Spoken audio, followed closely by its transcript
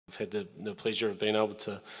I've had the pleasure of being able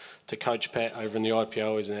to coach Pat over in the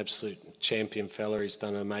IPO. He's an absolute champion fella. He's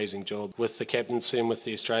done an amazing job with the captaincy and with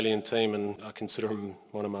the Australian team, and I consider him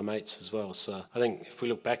one of my mates as well. So I think if we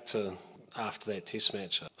look back to after that test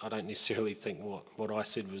match, I don't necessarily think what I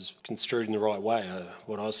said was construed in the right way.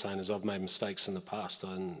 What I was saying is I've made mistakes in the past,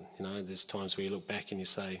 and there's times where you look back and you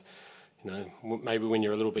say, maybe when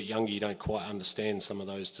you're a little bit younger you don't quite understand some of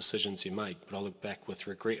those decisions you make, but I look back with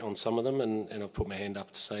regret on some of them, and I've put my hand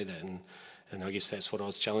up to say that, and I guess that's what I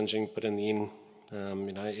was challenging. But in the end,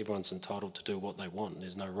 everyone's entitled to do what they want.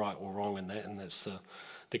 There's no right or wrong in that, and that's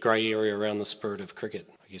the grey area around the spirit of cricket.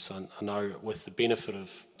 I guess I know with the benefit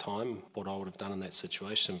of time what I would have done in that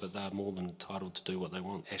situation, but they're more than entitled to do what they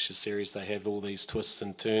want. Ashes series, they have all these twists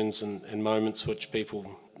and turns and moments which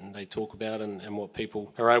people they talk about and what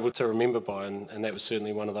people are able to remember by, and that was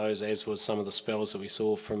certainly one of those, as was some of the spells that we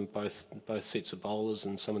saw from both sets of bowlers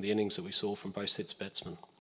and some of the innings that we saw from both sets of batsmen.